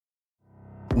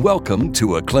Welcome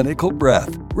to A Clinical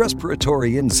Breath,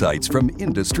 respiratory insights from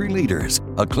industry leaders.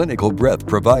 A Clinical Breath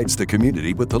provides the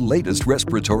community with the latest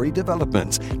respiratory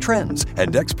developments, trends,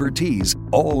 and expertise,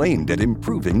 all aimed at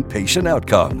improving patient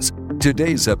outcomes.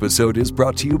 Today's episode is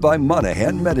brought to you by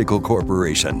Monaghan Medical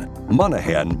Corporation.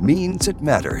 Monaghan means it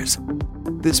matters.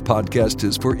 This podcast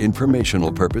is for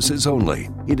informational purposes only.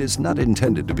 It is not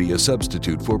intended to be a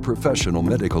substitute for professional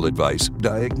medical advice,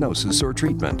 diagnosis, or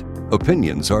treatment.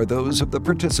 Opinions are those of the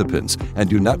participants and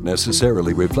do not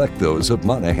necessarily reflect those of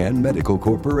Monaghan Medical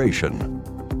Corporation.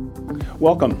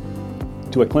 Welcome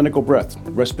to A Clinical Breath,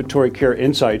 respiratory care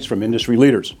insights from industry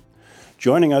leaders.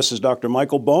 Joining us is Dr.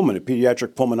 Michael Bowman, a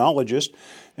pediatric pulmonologist,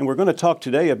 and we're going to talk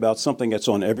today about something that's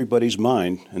on everybody's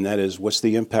mind, and that is what's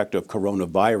the impact of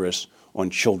coronavirus on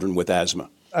children with asthma.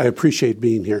 I appreciate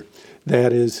being here.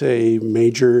 That is a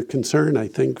major concern, I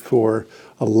think, for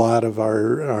a lot of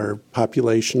our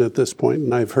population at this point,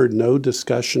 and I've heard no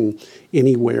discussion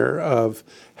anywhere of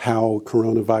how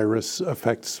coronavirus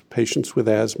affects patients with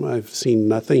asthma. I've seen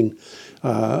nothing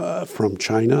from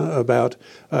China about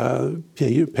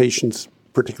patients,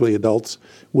 particularly adults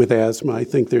with asthma. I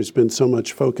think there's been so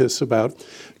much focus about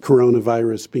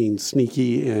coronavirus being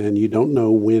sneaky and you don't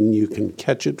know when you can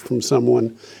catch it from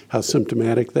someone, how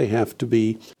symptomatic they have to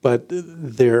be. But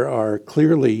there are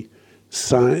clearly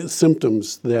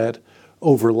symptoms that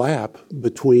overlap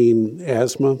between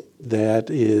asthma that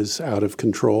is out of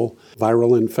control,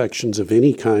 viral infections of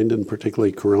any kind, and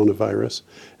particularly coronavirus,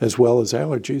 as well as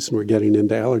allergies. And we're getting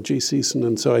into allergy season.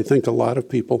 And so I think a lot of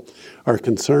people are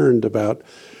concerned about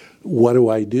what do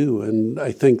I do? And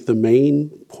I think the main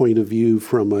point of view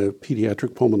from a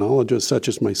pediatric pulmonologist such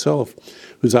as myself,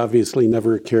 who's obviously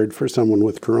never cared for someone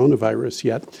with coronavirus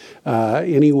yet,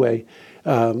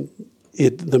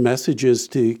 the message is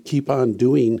to keep on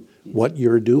doing what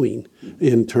you're doing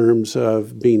in terms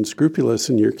of being scrupulous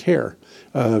in your care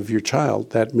of your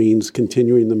child. That means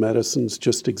continuing the medicines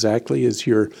just exactly as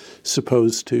you're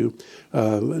supposed to.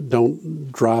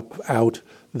 Don't drop out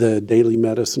the daily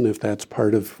medicine if that's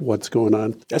part of what's going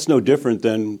on. That's no different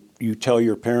than you tell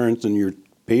your parents and your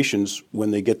patients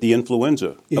when they get the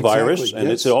influenza, a virus, and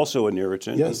it's also an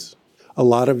irritant. Yes. A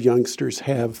lot of youngsters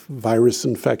have virus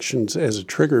infections as a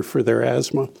trigger for their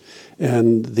asthma.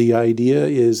 And the idea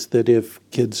is that if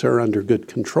kids are under good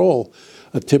control,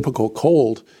 a typical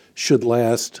cold should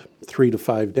last 3 to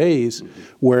 5 days,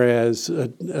 whereas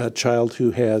a child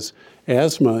who has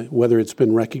asthma, whether it's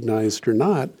been recognized or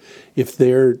not, if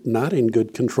they're not in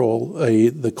good control,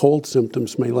 the cold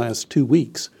symptoms may last 2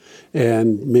 weeks.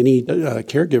 And many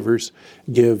caregivers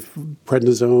give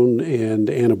prednisone and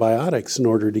antibiotics in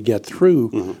order to get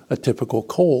through a typical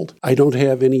cold. I don't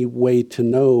have any way to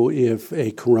know if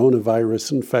a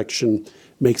coronavirus infection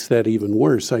makes that even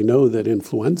worse. I know that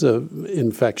influenza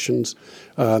infections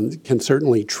can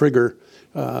certainly trigger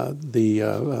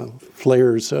the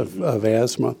flares of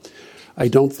asthma. I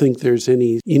don't think there's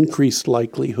any increased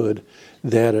likelihood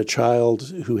that a child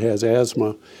who has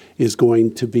asthma is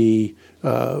going to be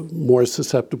more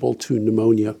susceptible to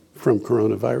pneumonia from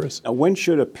coronavirus. Now, when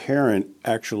should a parent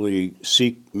actually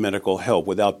seek medical help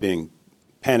without being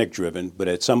panic-driven, but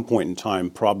at some point in time,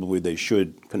 probably they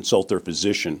should consult their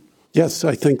physician? Yes,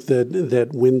 I think that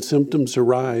when symptoms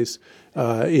arise,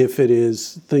 if it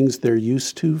is things they're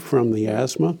used to from the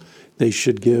asthma, they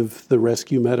should give the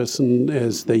rescue medicine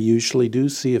as they usually do,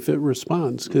 see if it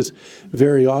responds. Because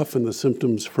very often the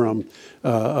symptoms from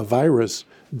a virus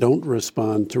don't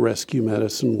respond to rescue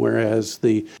medicine, whereas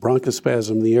the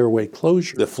bronchospasm, the airway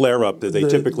closure, the flare-up that they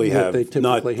typically have,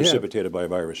 not precipitated by a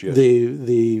virus, yes.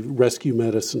 The rescue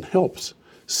medicine helps.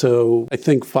 So I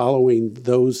think following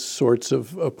those sorts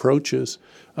of approaches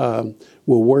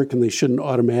will work, and they shouldn't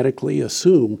automatically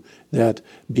assume that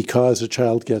because a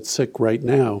child gets sick right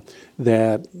now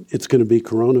that it's going to be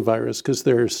coronavirus, because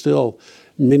there are still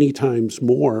many times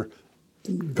more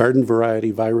garden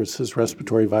variety viruses,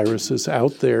 respiratory viruses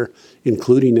out there,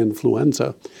 including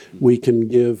influenza. We can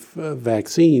give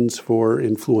vaccines for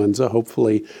influenza.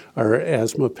 Hopefully our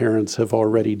asthma parents have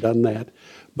already done that.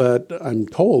 But I'm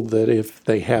told that if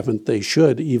they haven't, they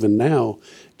should, even now,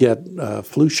 get a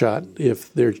flu shot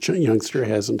if their youngster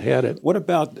hasn't had it. What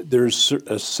about there's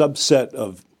a subset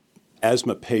of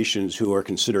asthma patients who are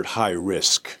considered high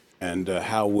risk? And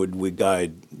how would we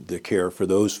guide the care for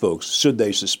those folks should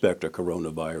they suspect a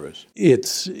coronavirus?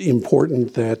 It's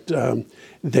important that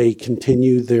they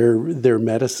continue their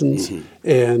medicines.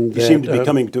 And you seem to be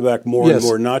coming back more and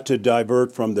more, not to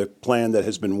divert from the plan that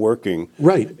has been working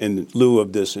in lieu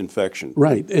of this infection.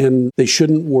 Right. And they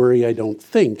shouldn't worry, I don't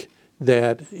think,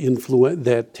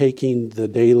 that taking the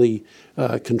daily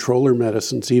controller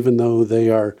medicines, even though they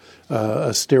are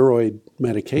a steroid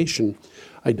medication,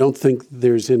 I don't think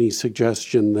there's any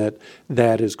suggestion that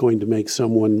that is going to make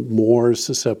someone more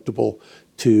susceptible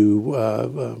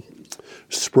to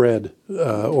spread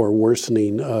or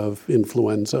worsening of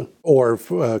influenza or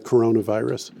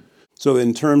coronavirus. So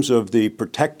in terms of the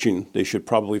protection, they should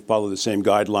probably follow the same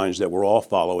guidelines that we're all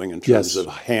following in terms of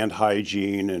hand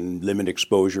hygiene and limit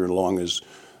exposure as long as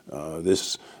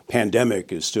this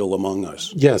pandemic is still among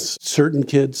us. Yes, certain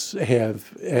kids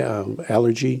have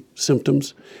allergy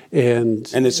symptoms. And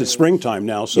it's the springtime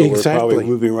now, so we're probably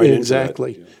moving right into that.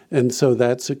 Exactly. And so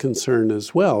that's a concern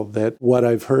as well, that what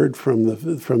I've heard from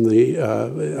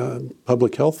the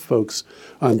public health folks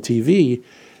on TV,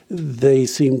 they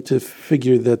seem to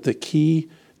figure that the key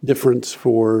difference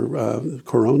for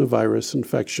coronavirus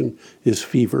infection is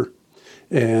fever.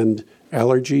 And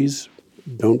allergies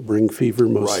don't bring fever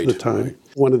most of the time. Right.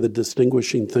 One of the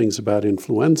distinguishing things about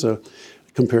influenza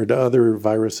compared to other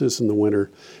viruses in the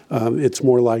winter, it's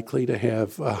more likely to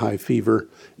have a high fever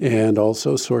and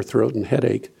also sore throat and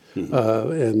headache.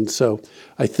 And so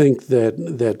I think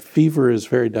that fever is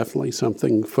very definitely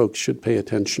something folks should pay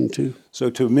attention to. So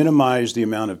to minimize the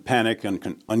amount of panic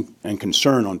and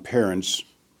concern on parents,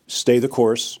 stay the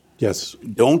course. Yes.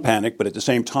 Don't panic, but at the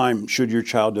same time, should your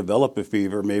child develop a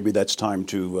fever, maybe that's time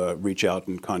to reach out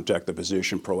and contact the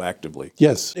physician proactively.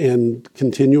 Yes, and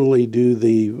continually do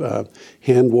the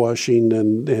hand washing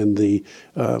and the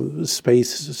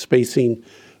spacing.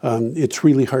 It's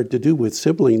really hard to do with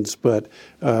siblings, but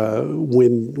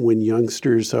when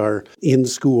youngsters are in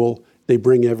school, they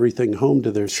bring everything home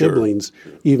to their siblings,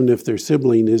 even if their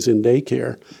sibling is in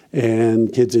daycare.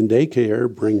 And kids in daycare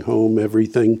bring home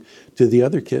everything to the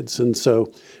other kids. And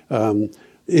so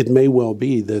it may well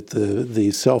be that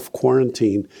the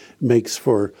self-quarantine makes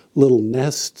for little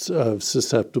nests of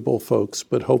susceptible folks,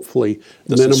 but hopefully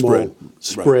minimal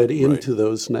spread into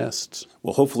those nests.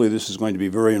 Well, hopefully this is going to be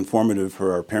very informative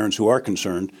for our parents who are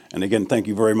concerned. And again, thank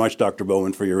you very much, Dr.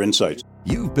 Bowen, for your insights.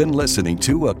 You've been listening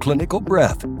to A Clinical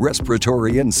Breath,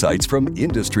 Respiratory Insights from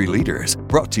Industry Leaders,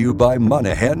 brought to you by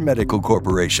Monaghan Medical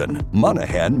Corporation.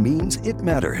 Monaghan means it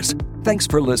matters. Thanks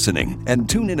for listening, and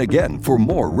tune in again for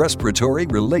more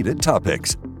respiratory-related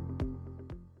topics.